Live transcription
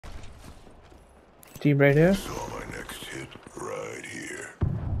team right here. Saw my next hit right here.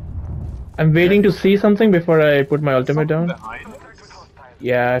 I'm waiting to see something before I put my ultimate down. Behind us?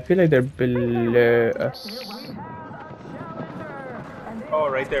 Yeah, I feel like they're below us. Oh,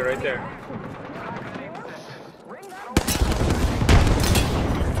 right there, right there.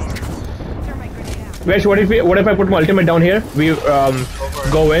 Vesh, what if I put my ultimate down here? We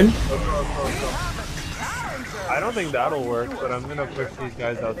go in. I don't think that'll work, but I'm gonna push these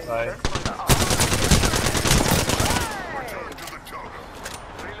guys outside.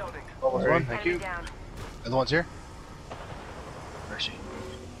 Almost one, thank you. Other one's here. Where is she?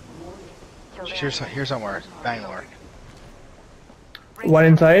 She's here somewhere. Bangalore. One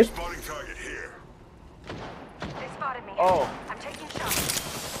inside. Spotting target here. They spotted me. Oh. I'm taking shots.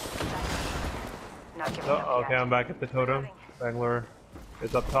 Not giving Oh, up okay, yet. I'm back at the totem. Bangalore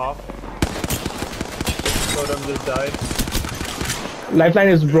is up top. Totem just died. Lifeline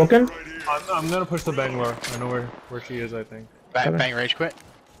is broken. I'm gonna push the Bangalore. I know where she is, I think. Bang rage quit.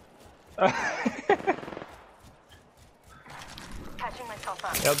 Patching myself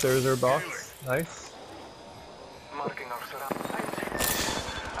up. Yep, there's her box. Nice. Marking our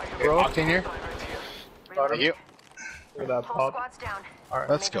Bro, Octane here. Thank you. look at that Whole pop. squad's down. Alright,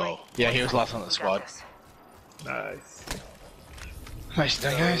 Let's go. Yeah, he was last on the squad. nice. Nice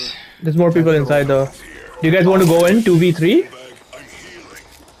done, guys. There's more people inside though. Do you guys want to go in 2v3? I'm healing.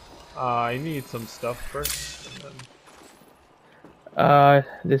 I need some stuff first. And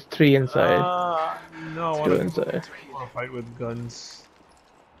There's 3 then... inside. No, I 2 wanna inside. fight with guns.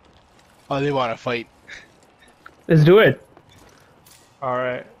 Oh, they want to fight. Let's do it.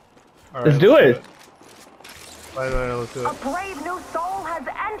 Alright. Let's do it. Right, let's do A it. brave new soul has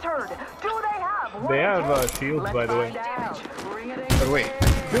entered. Do they have? They have shields, by the way. But wait.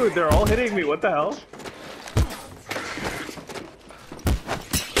 Dude, they're all hitting me. What the hell?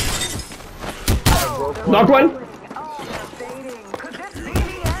 Knocked one. Could this be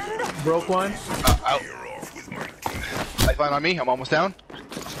the end? Broke one. Out. Lifeline on me. I'm almost down.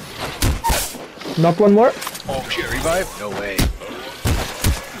 Knocked one more. Oh shit, revive? No way.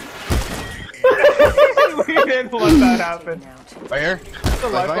 We didn't let that happen. Right here. The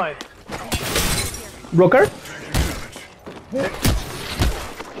lifeline. Broker.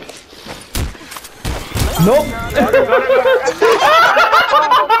 Nope.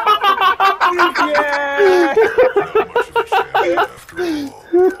 Yeah!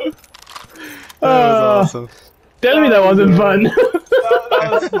 That was awesome. Tell me that wasn't fun. That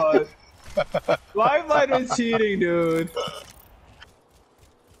was fun. Lifeline is cheating, dude.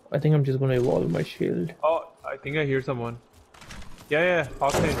 I think I'm just gonna evolve my shield. Oh, I think I hear someone. Yeah,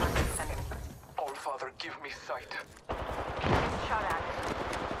 Octane. All Father, give me sight. Shot at.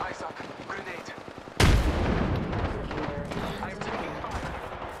 Eyes up. Grenade. I'm taking fire.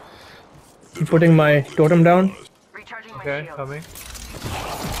 I'm putting my totem down. Recharging my Okay, shield. coming.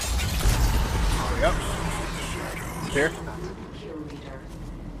 Yep. Here.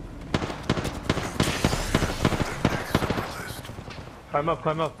 Climb up.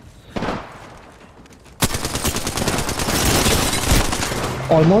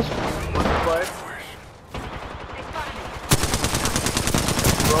 Almost.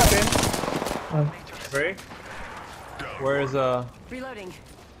 Broken. Um, Great. Where's Reloading.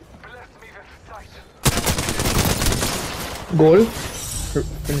 Bless me with sight. Goal.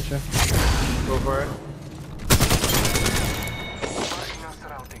 Finisher. Go for it. Marking our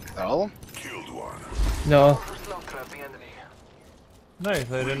surroundings. All of them? Killed one. No. Slaughter of the enemy. Nice.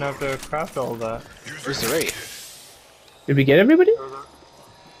 I didn't have to craft all that. Where's the raid? Did we get everybody?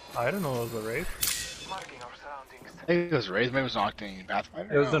 I don't know. It was a raid. Marking our surroundings. I think it was raid. Maybe it was an Octane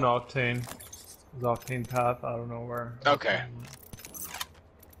Pathfinder. It was an Octane. It was Octane Path. I don't know where. Okay.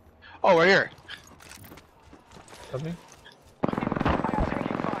 Oh, we're here. Coming. I'm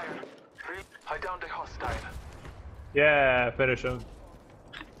taking fire. I downed a hostile. Yeah, finish him.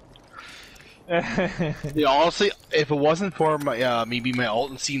 Yeah, honestly, if it wasn't for my maybe my ult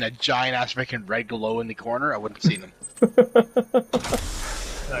and seeing that giant ass freaking red glow in the corner, I wouldn't have seen him.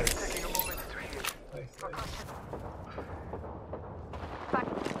 Nice. Taking a moment to heal.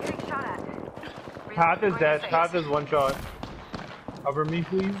 Getting shot at. Path is dead. Path is one shot. Cover me,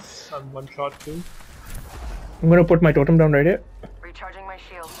 please. I'm one shot too. I'm gonna put my totem down right here. Recharging my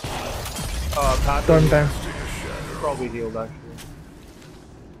shield. Path Turn is time. probably healed actually.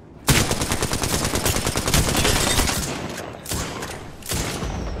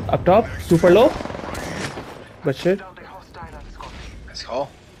 Up top. Super low. Good shit. Downed a hostile and Scott. Nice call.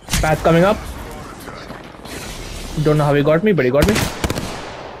 Path coming up. Don't know how he got me, but he got me.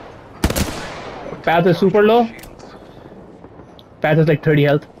 Path is super low. Path is like 30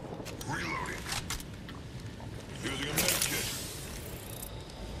 health.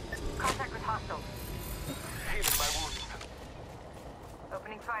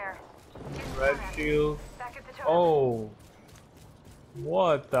 shield. Back at the top. Oh.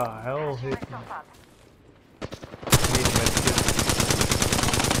 What the hell Patching hit me? myself up. Need medkit.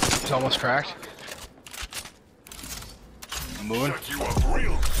 It's almost cracked. I'm moving. Shut you up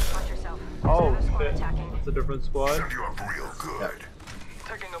real. Watch yourself. Oh, There's another squad shit. attacking. It's a different squad. Shut you up real good.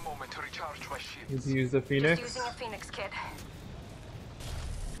 Taking a moment to recharge my shields. Need to use the Just Phoenix. using a Phoenix kit.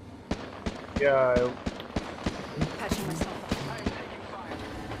 Yeah, Patching myself up. I am taking fire.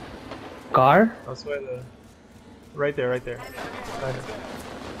 Car? that's why the. Right there, right there.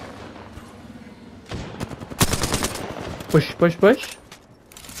 Push, push, push.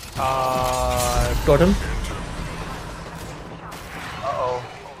 Totem. Uh-oh. Oh,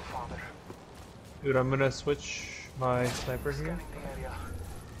 father. Dude, I'm gonna switch my sniper here. Scanning the area.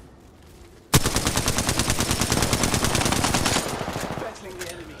 Battling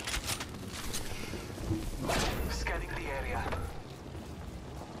the enemy. Scanning the area.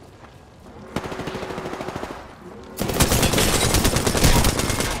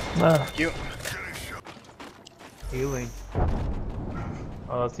 Ah. You. Healing.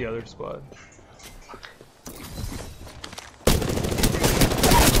 Oh, that's the other squad.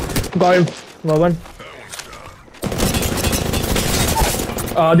 Got him. Got one.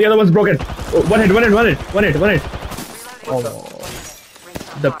 The other one's broken. Oh, one hit. Oh.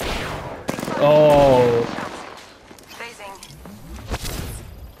 The. Oh. Phasing.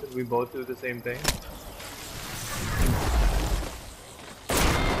 Did we both do the same thing?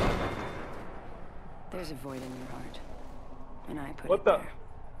 There's a void in your heart, and I put What it the? there.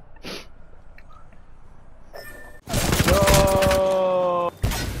 No!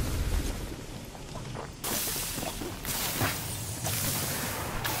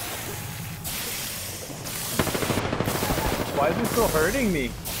 Why is it still hurting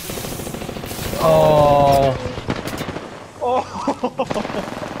me? Oh. Oh!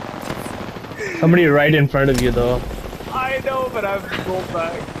 Somebody right in front of you, though. I know, but I've rolled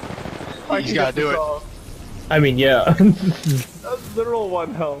back. I You can gotta get do this it. off. I mean, yeah. That's literal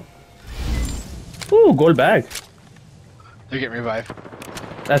 1 health. Ooh, gold bag. They're getting revived.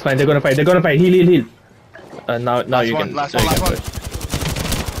 That's fine. They're gonna fight. Heal. Now Last you one, can. last now one, you last can one. push.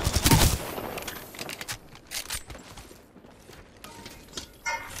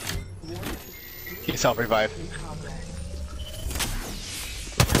 He's self-revive.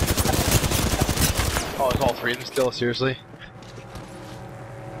 Oh, it's all three of them still? Seriously?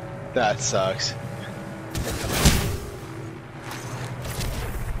 That sucks.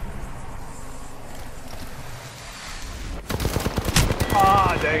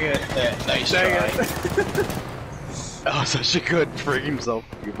 Ah, dang it. Yeah, nice Dang try. it. Oh, such a good freaking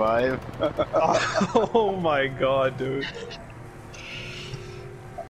self-revive. Oh my god, dude.